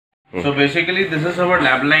So basically this is our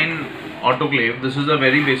Labline autoclave. This is a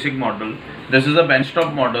very basic model. This is a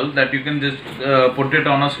benchtop model that you can just put it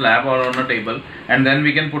on a slab or on a table, and then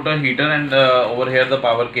we can put a heater and over here the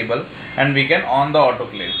power cable, and we can on the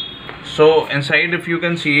autoclave. So inside, if you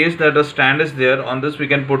can see, is that a stand is there. On this we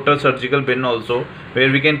can put a surgical bin also, where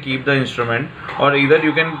we can keep the instrument, or either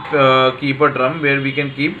you can keep a drum where we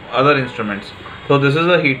can keep other instruments. So this is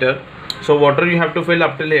a heater. So water you have to fill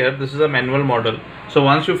up till here. This is a manual model. So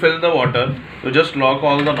once you fill the water, you just lock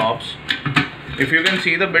all the knobs. If you can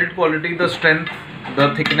see the build quality, the strength,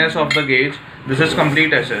 the thickness of the gauge, this is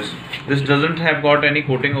complete SS. This doesn't have got any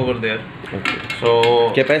coating over there. Okay.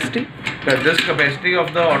 So Capacity? This capacity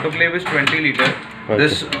of the autoclave is 20 liter. Okay.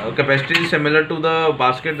 This capacity is similar to the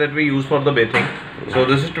basket that we use for the bathing. So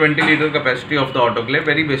this is 20 liter capacity of the autoclave,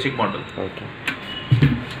 very basic model. Okay.